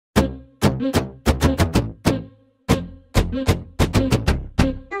You're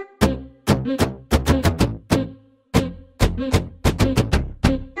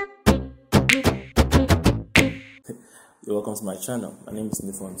welcome to my channel. My name is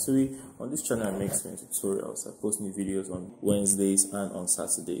Ndifon Ntui. On this channel I make swim tutorials. I post new videos on Wednesdays and on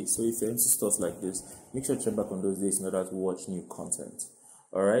Saturdays. So if you're into stuff like this, make sure to check back on those days in order to watch new content.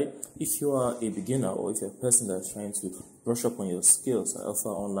 Alright? If you are a beginner or if you're a person that's trying to brush up on your skills, I offer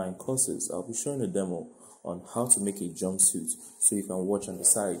online courses. I'll be showing a demo on how to make a jumpsuit so you can watch on the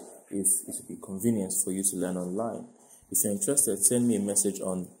side if it would be convenient for you to learn online. If you're interested, send me a message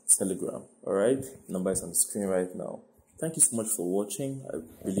on Telegram. Alright? Number is on the screen right now. Thank you so much for watching. I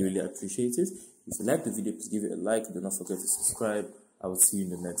really appreciate it. If you like the video, please give it a like. Do not forget to subscribe. I will see you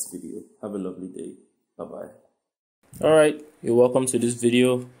in the next video. Have a lovely day. Bye-bye. Alright, you're welcome to this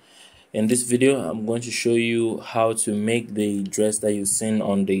video. In this video, I'm going to show you how to make the dress that you've seen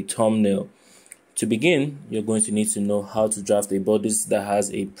on the thumbnail. To begin, you're going to need to know how to draft a bodice that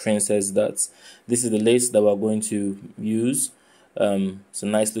has a princess dot. This is the lace that we're going to use. It's a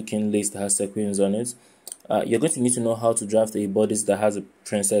nice looking lace that has sequins on it. You're going to need to know how to draft a bodice that has a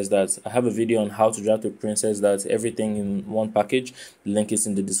princess dot. I have a video on how to draft a princess dot, everything in one package. The link is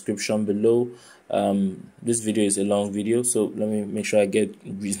in the description below. This video is a long video, so let me make sure I get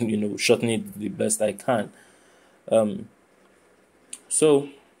shorten it the best I can. So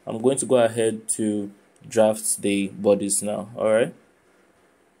I'm going to go ahead to draft the bodice now. All right,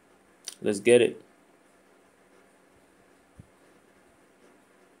 let's get it.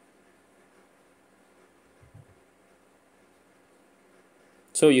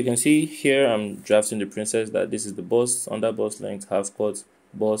 So you can see here I'm drafting the princess that this is the bust, under bust length, half cut,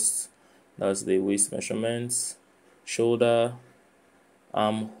 bust, that's the waist measurements, shoulder,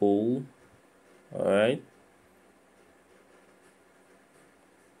 armhole. Alright.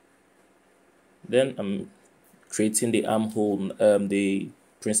 Then I'm creating the armhole, the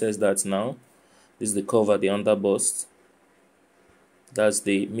princess dot now. This is the cover, the under bust. That's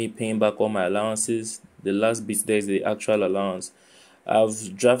me paying back all my allowances. The last bit there is the actual allowance.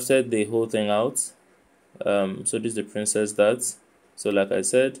 I've drafted the whole thing out. So this is the princess dot. So like I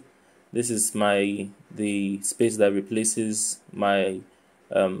said, this is the space that replaces my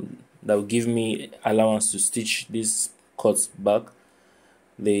that will give me allowance to stitch this cut back.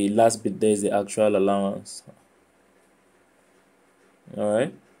 The last bit there is the actual allowance.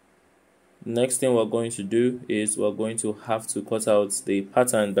 Alright. Next thing we're going to do is we're going to have to cut out the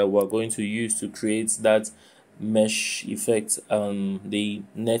pattern that we're going to use to create that mesh effect, the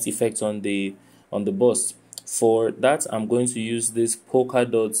net effect on the bust. For that, I'm going to use this polka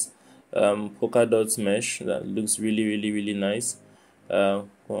dots mesh that looks really nice. I'll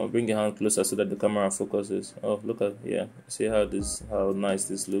bring your hand closer so that the camera focuses. Oh, look at, yeah, see how nice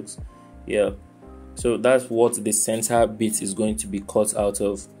this looks. Yeah, so that's what the center bit is going to be cut out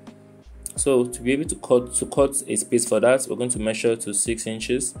of. So to be able to cut a space for that, we're going to measure to 6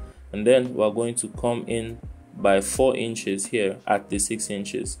 inches, and then we're going to come in by 4 inches here at the 6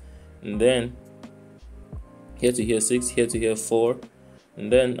 inches, and then here to here 6, here to here 4,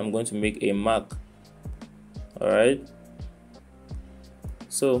 and then I'm going to make a mark. Alright,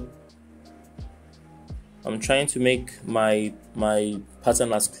 so I'm trying to make my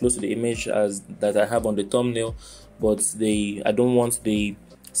pattern as close to the image as that I have on the thumbnail, but I don't want the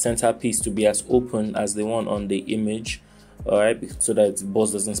center piece to be as open as the one on the image. Alright, so that the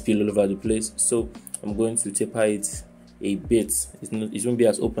bust doesn't spill all over the place. So I'm going to taper it a bit. It won't be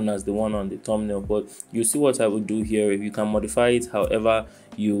as open as the one on the thumbnail, but you see what I will do here. You can modify it however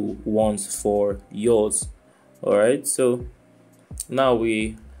you want for yours. Alright, so now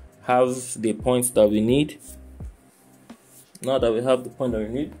we have the point that we need. Now that we have the point that we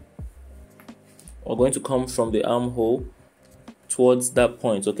need, we're going to come from the armhole towards that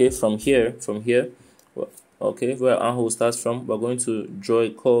point. Okay, from here, okay, where armhole starts from, we're going to draw a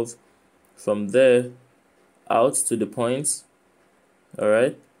curve from there out to the points.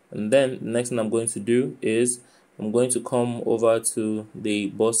 Alright, and then the next thing I'm going to do is I'm going to come over to the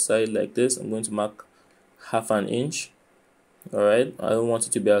bust side like this. I'm going to mark ½ an inch. Alright, I don't want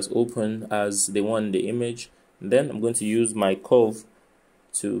it to be as open as the one in the image. And then I'm going to use my curve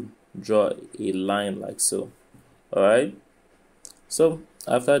to draw a line like so. Alright, so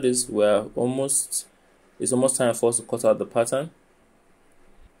after this, it's almost time for us to cut out the pattern.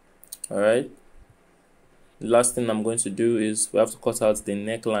 Alright, the last thing I'm going to do is we have to cut out the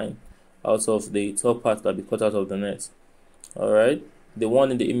neckline out of the top part that we cut out of the net. Alright, the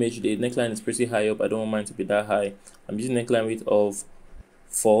one in the image, the neckline is pretty high up. I don't want mine to be that high. I'm using neckline width of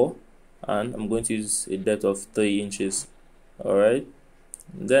 4, and I'm going to use a depth of 3 inches. Alright,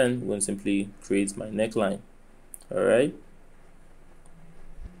 And then I'm going to simply create my neckline. Alright,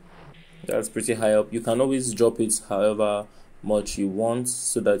 that's pretty high up. You can always drop it however much you want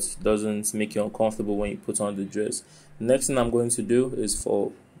so that it doesn't make you uncomfortable when you put on the dress. Next thing I'm going to do is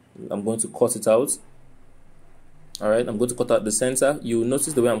I'm going to cut it out. Alright, I'm going to cut out the center. You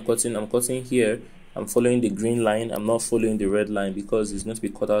notice the way I'm cutting here. I'm following the green line. I'm not following the red line because it's going to be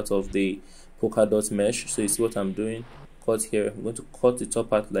cut out of the polka dot mesh. So you see what I'm doing? Cut here. I'm going to cut the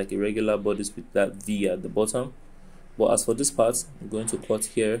top part like a regular bodice with that V at the bottom. But as for this part, I'm going to cut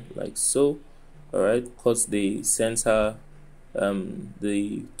here like so. Alright, cut the center,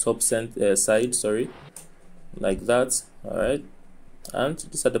 the top side, sorry, like that. Alright, and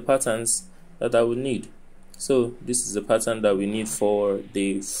these are the patterns that I will need. So this is the pattern that we need for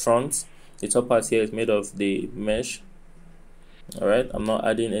the front. The top part here is made of the mesh. Alright, I'm not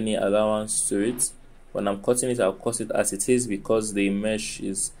adding any allowance to it. When I'm cutting it, I'll cut it as it is because the mesh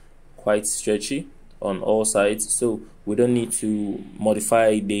is quite stretchy on all sides, so we don't need to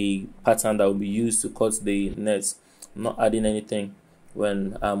modify the pattern that will be used to cut the nets. I'm not adding anything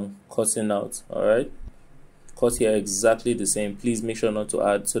when I'm cutting out. Alright, cut here exactly the same. Please make sure not to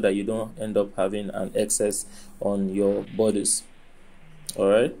add so that you don't end up having an excess on your bodice.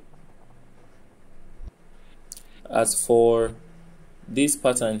 Alright, as for this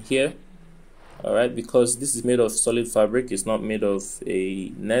pattern here, alright, because this is made of solid fabric, it's not made of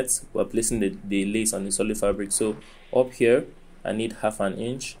a net, we're placing the lace on the solid fabric. So up here I need 1/2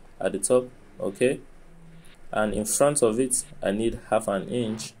 inch at the top, okay, and in front of it I need 1/2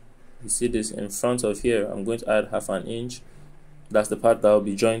 inch. You see this in front of here, I'm going to add 1/2 inch. That's the part that will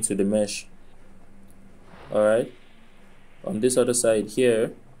be joined to the mesh. Alright, on this other side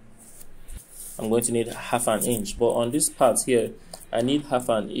here I'm going to need 1/2 inch, but on this part here I need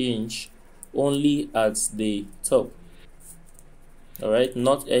 1/2 inch only at the top. Alright,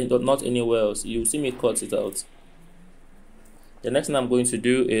 not anywhere else. You see me cut it out. The next thing I'm going to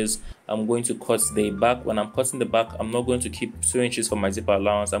do is I'm going to cut the back. When I'm cutting the back, I'm not going to keep 2 inches for my zipper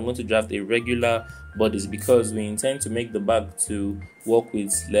allowance. I'm going to draft a regular bodice because we intend to make the back to work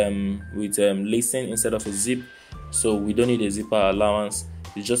with lacing instead of a zip, so we don't need a zipper allowance.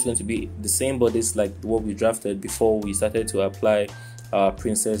 It's just going to be the same bodice like what we drafted before we started to apply our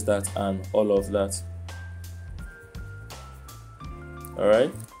princess dart and all of that.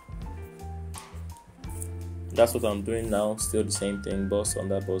 Alright, that's what I'm doing now. Still the same thing, bust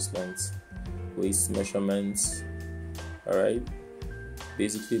under bust length, waist measurements. Alright,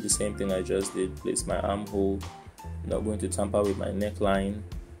 basically the same thing I just did. Place my armhole, not going to tamper with my neckline.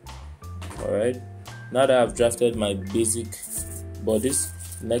 Alright, now that I've drafted my basic bodice,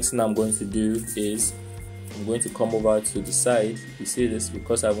 next thing I'm going to do is I'm going to come over to the side. You see this,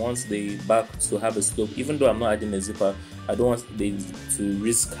 because I want the back to have a slope. Even though I'm not adding a zipper, I don't want to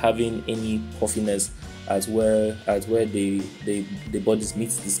risk having any puffiness at where the bodice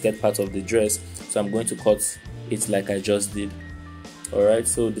meets the skirt part of the dress. So I'm going to cut it like I just did. Alright,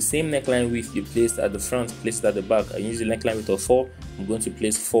 so the same neckline width you placed at the front, place it at the back. I use the neckline width of 4. I'm going to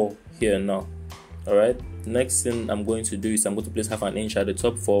place 4 here now. Alright, next thing I'm going to do is I'm going to place 1/2 inch at the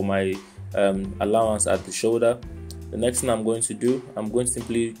top for my allowance at the shoulder. The next thing I'm going to do, I'm going to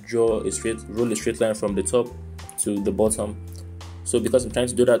simply roll a straight line from the top to the bottom. So because I'm trying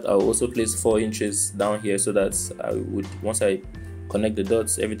to do that, I'll also place 4 inches down here so that once I connect the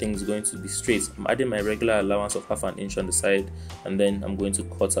dots, everything is going to be straight. I'm adding my regular allowance of 1/2 inch on the side, and then I'm going to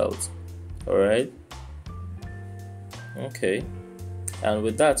cut out. Alright, okay, and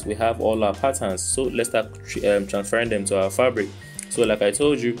with that we have all our patterns. So let's start transferring them to our fabric. So like I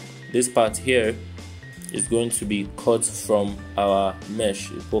told you, this part here is going to be cut from our mesh,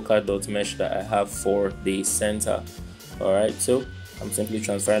 the polka dot mesh that I have for the center. Alright, so I'm simply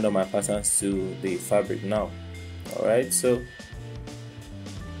transferring all my patterns to the fabric now. Alright, so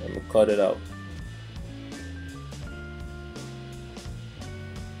let me cut it out.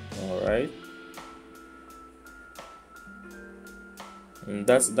 Alright, and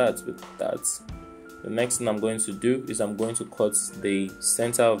that's that with that. The next thing I'm going to do is I'm going to cut the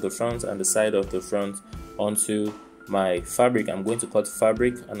center of the front and the side of the front onto my fabric. I'm going to cut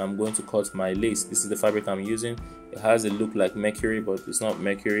fabric and I'm going to cut my lace. This is the fabric I'm using. It has a look like mercury, but it's not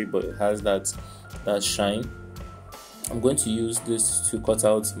mercury, but it has that shine. I'm going to use this to cut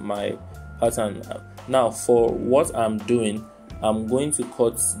out my pattern. Now for what I'm doing, I'm going to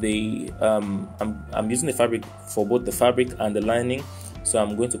cut the I'm using the fabric for both the fabric and the lining. so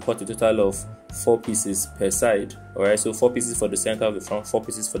I'm going to cut a total of 4 pieces per side. Alright, so 4 pieces for the center of the front, 4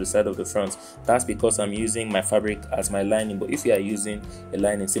 pieces for the side of the front. That's because I'm using my fabric as my lining, but if you are using a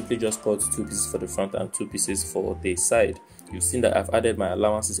lining, simply just cut 2 pieces for the front and 2 pieces for the side. You've seen that I've added my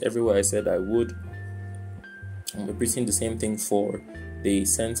allowances everywhere I said I would. I'm repeating the same thing for the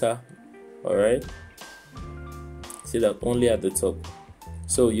center. Alright, see that only at the top.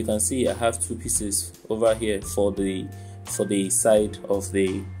 So you can see I have 2 pieces over here for the side of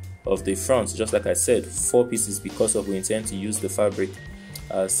the front, just like I said, 4 pieces because we intend to use the fabric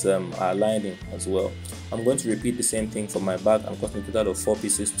as our lining as well. I'm going to repeat the same thing for my back. I'm cutting a total of 4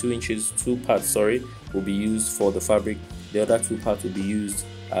 pieces, 2 parts will be used for the fabric, the other 2 parts will be used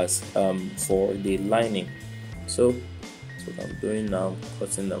as for the lining. So that's what I'm doing now,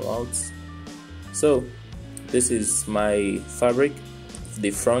 cutting them out. So this is my fabric,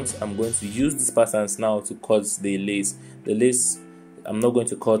 the front. I'm going to use these patterns now to cut the lace. The lace, I'm not going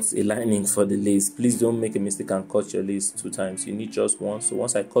to cut a lining for the lace. Please don't make a mistake and cut your lace 2 times. You need just one. So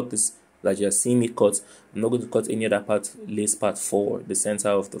once I cut this that you're seeing me cut, I'm not going to cut any other part, lace part, for the center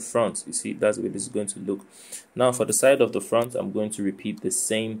of the front. You see, that's the way this is going to look. Now for the side of the front, I'm going to repeat the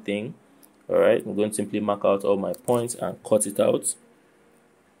same thing. Alright, I'm going to simply mark out all my points and cut it out.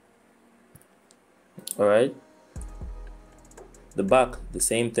 Alright, the back, the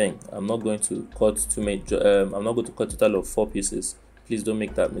same thing. I'm not going to cut I'm not going to cut a total of 4 pieces. Please don't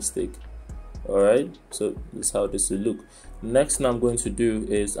make that mistake. Alright, so this is how this will look. Next thing I'm going to do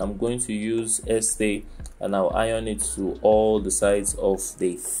is I'm going to use stay and I'll iron it to all the sides of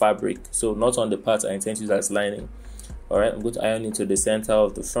the fabric. So not on the part I intend to use as lining. Alright, I'm going to iron it to the center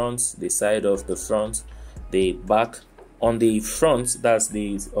of the front, the side of the front, the back. On the front, that's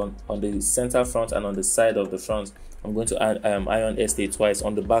on the center front, and on the side of the front, I'm going to iron stay twice.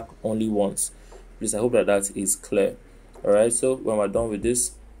 On the back, only once. Please, I hope that is clear. Alright, so when we're done with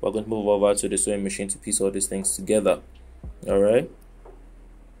this, we're going to move over to the sewing machine to piece all these things together. Alright,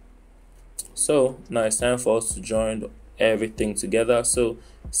 so now it's time for us to join everything together. So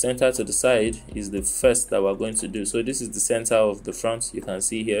center to the side is the first that we're going to do. So this is the center of the front. You can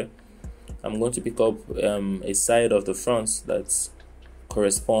see here I'm going to pick up a side of the front that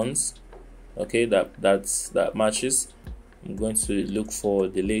corresponds, okay, that matches. I'm going to look for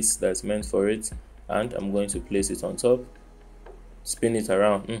the lace that's meant for it, and I'm going to place it on top, spin it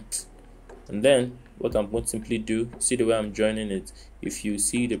around, and then what I'm going to simply do, see the way I'm joining it. If you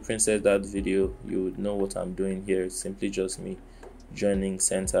see the Princess Dad video, you would know what I'm doing here. It's simply just me joining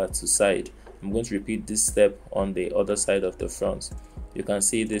center to side. I'm going to repeat this step on the other side of the front. You can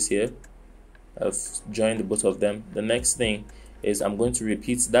see this here. I've joined both of them. The next thing is I'm going to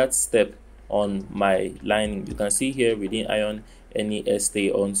repeat that step on my lining. You can see here we didn't iron any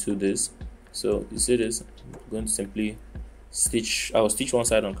stay onto this. So you see this, I'm going to simply stitch. I'll stitch one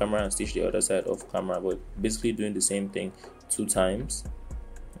side on camera and stitch the other side off camera, but basically doing the same thing 2 times.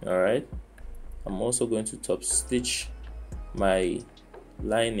 Alright, I'm also going to top stitch my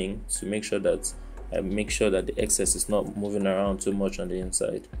lining to make sure that the excess is not moving around too much on the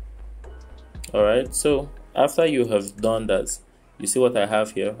inside. Alright, so after you have done that, you see what I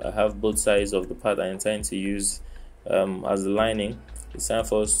have here. I have both sides of the part I intend to use as the lining. It's time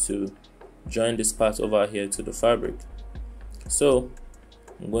for us to join this part over here to the fabric. So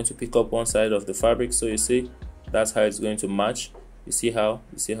I'm going to pick up one side of the fabric. So you see that's how it's going to match. You see how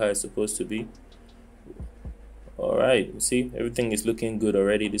it's supposed to be. Alright, you see everything is looking good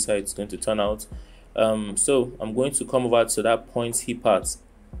already. This is how it's going to turn out. So I'm going to come over to that pointy part.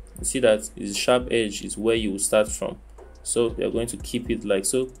 You see that the sharp edge is where you will start from. So you're going to keep it like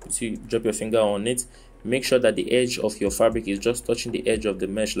so. You see, drop your finger on it. Make sure that the edge of your fabric is just touching the edge of the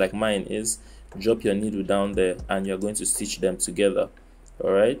mesh like mine is. Drop your needle down there and you're going to stitch them together.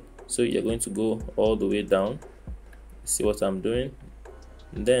 Alright, so you're going to go all the way down. See what I'm doing?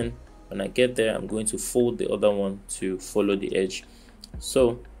 And then when I get there, I'm going to fold the other one to follow the edge.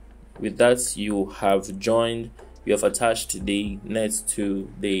 So with that, you have attached the net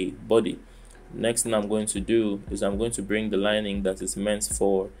to the body. Next thing I'm going to do is I'm going to bring the lining that is meant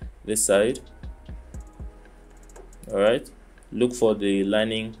for this side. Alright, look for the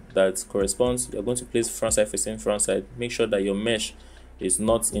lining that corresponds. You're going to place front side facing front side. Make sure that your mesh is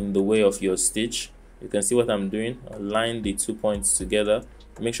not in the way of your stitch. You can see what I'm doing. Align the 2 points together.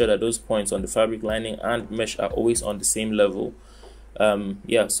 Make sure that those points on the fabric lining and mesh are always on the same level.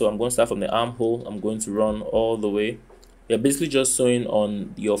 Yeah, so I'm going to start from the armhole. I'm going to run all the way. You're basically just sewing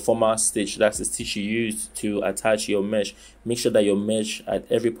on your former stitch. That's the stitch you used to attach your mesh. Make sure that your mesh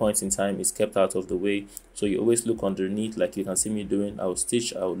at every point in time is kept out of the way. So you always look underneath like you can see me doing. I'll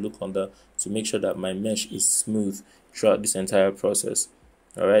stitch, I'll look under to make sure that my mesh is smooth. throughout this entire process.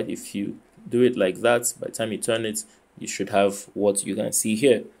 All right, if you do it like that, by the time you turn it, you should have what you can see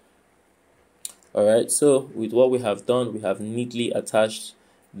here. All right, so with what we have done, we have neatly attached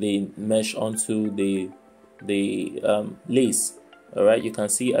the mesh onto the lace. All right, you can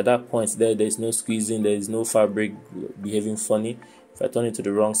see at that point there's no squeezing, there is no fabric behaving funny. If I turn it to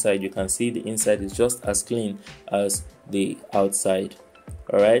the wrong side, you can see the inside is just as clean as the outside.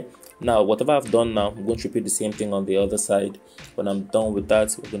 All right, now whatever I've done now, I'm going to repeat the same thing on the other side. When I'm done with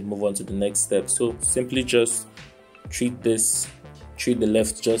that, we're going to move on to the next step. So simply just treat the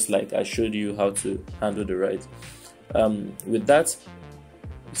left just like I showed you how to handle the right. With that,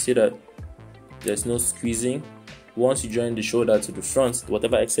 you see that there's no squeezing. Once you join the shoulder to the front,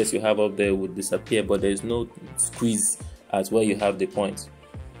 whatever excess you have up there would disappear, but there's no squeeze at where you have the point.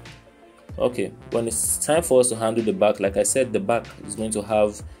 Okay, when it's time for us to handle the back, like I said, the back is going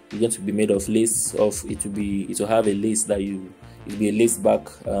to be made of lace. It will have a lace that it'll be a lace back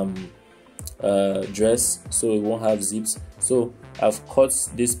dress, so it won't have zips. So I've cut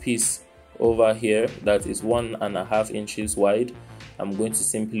this piece over here that is 1.5 inches wide. I'm going to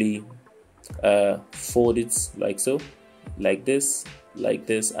simply fold it like so, like this,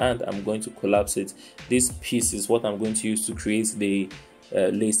 and I'm going to collapse it. This piece is what I'm going to use to create the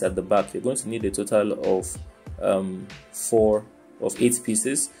lace at the back. You're going to need a total of 8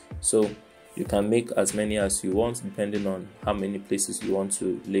 pieces, so you can make as many as you want depending on how many places you want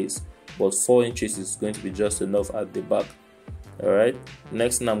to lace, but 4 inches is going to be just enough at the back. All right,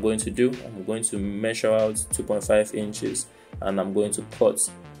 next thing I'm going to do, I'm going to measure out 2.5 inches and I'm going to cut.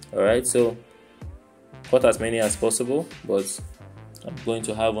 All right, so cut as many as possible, but I'm going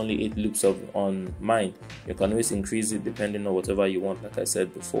to have only 8 loops on mine. You can always increase it depending on whatever you want, like I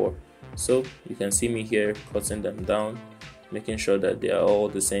said before. So you can see me here cutting them down, making sure that they are all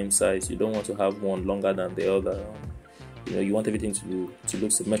the same size. You don't want to have one longer than the other. You want everything to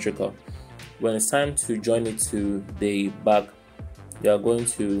look symmetrical. When it's time to join it to the back, you are going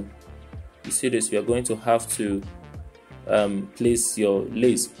to, you see this, you are going to have to place your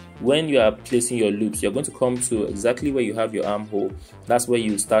lace. When you are placing your loops, you're going to come to exactly where you have your armhole. That's where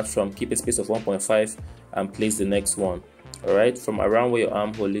you start from. Keep a space of 1.5 and place the next one. All right, from around where your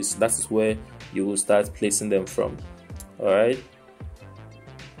armhole is, that is where you will start placing them from. All right,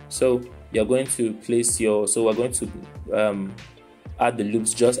 so you're going to place your, so we're going to add the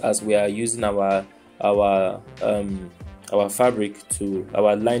loops just as we are using our fabric to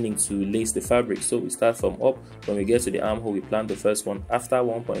our lining to lace the fabric. So we start from up. When we get to the armhole, we plant the first one. After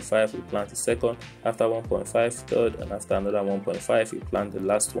 1.5, we plant the second. After 1.5, third, and after another 1.5, we plant the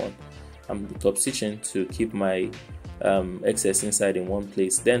last one. I'm top stitching to keep my excess inside in one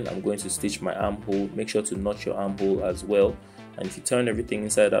place. Then I'm going to stitch my armhole. Make sure to notch your armhole as well. And if you turn everything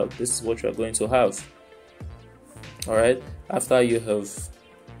inside out, this is what you're going to have. All right. After you've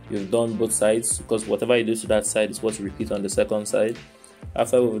done both sides, because whatever you do to that side is what you repeat on the second side.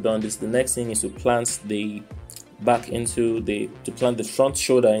 After we've done this, the next thing is to plant the back into to plant the front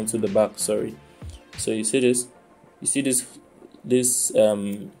shoulder into the back. Sorry. So you see this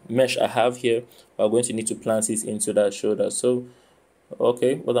mesh I have here. We're going to need to plant it into that shoulder. So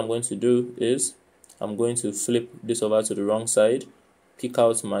okay, what I'm going to do is I'm going to flip this over to the wrong side, pick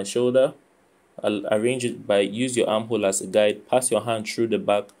out my shoulder. I'll arrange it by use your armhole as a guide. Pass your hand through the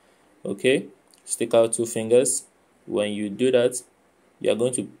back. Okay, stick out 2 fingers. When you do that, you're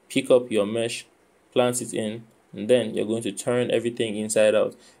going to pick up your mesh, plant it in, and then you're going to turn everything inside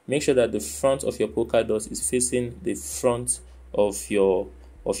out. Make sure that the front of your polka dot is facing the front of your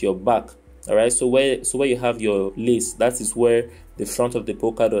back. All right, so where you have your lace, that is where the front of the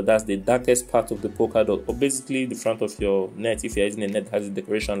polka dot, that's the darkest part of the polka dot, or basically the front of your net. If you're using a net that has a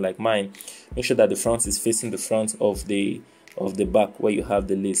decoration like mine, make sure that the front is facing the front of the back where you have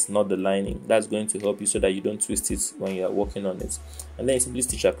the lace, not the lining. That's going to help you so that you don't twist it when you are working on it. And then you simply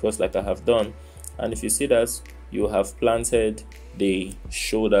stitch across like I have done. And if you see that, you have planted the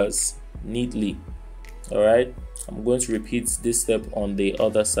shoulders neatly. All right, I'm going to repeat this step on the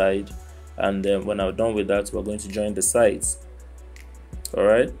other side, and then when I'm done with that, we're going to join the sides. All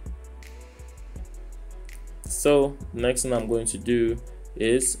right, so next thing I'm going to do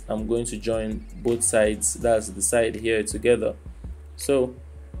is I'm going to join both sides, that's the side here, together. So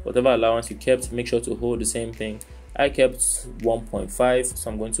whatever allowance you kept, make sure to hold the same thing. I kept 1.5, so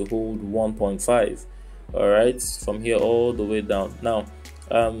I'm going to hold 1.5. all right, from here all the way down. Now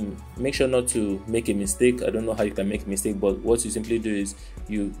make sure not to make a mistake. I don't know how you can make a mistake, but what you simply do is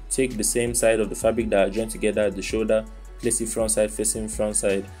you take the same side of the fabric that are joined together at the shoulder, place it front side facing front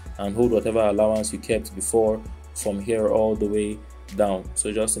side, and hold whatever allowance you kept before from here all the way down.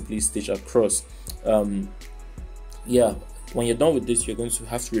 So just simply stitch across. yeah, when you're done with this, you're going to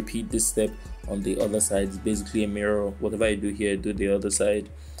have to repeat this step on the other side. It's basically a mirror. Whatever you do here, do the other side,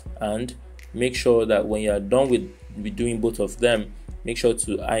 and make sure that when you are done with doing both of them, make sure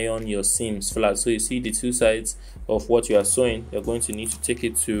to iron your seams flat. So you see the two sides of what you are sewing, you're going to need to take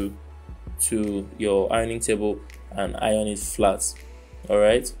it to your ironing table and iron it flat. All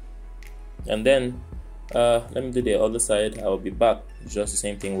right, and then let me do the other side. I will be back. It's just the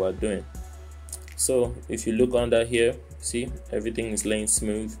same thing we're doing. So if you look under here, see everything is laying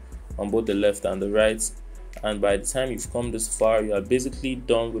smooth on both the left and the right, and by the time you've come this far, you are basically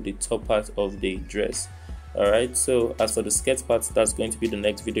done with the top part of the dress. All right, so as for the skirt part, that's going to be the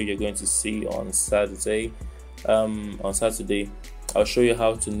next video you're going to see on Saturday. On Saturday, I'll show you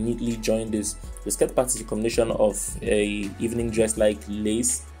how to neatly join this. The skirt part is a combination of a evening dress like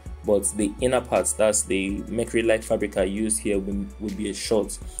lace, but the inner part, that's the mercury like fabric I used here, would be a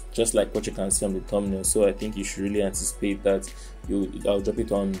short, just like what you can see on the thumbnail. So I think you should really anticipate that. I'll drop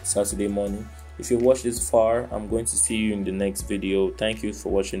it on Saturday morning. If you watched this far, I'm going to see you in the next video. Thank you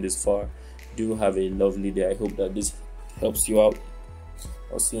for watching this far. Do have a lovely day. I hope that this helps you out.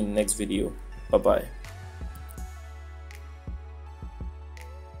 I'll see you in the next video. Bye bye.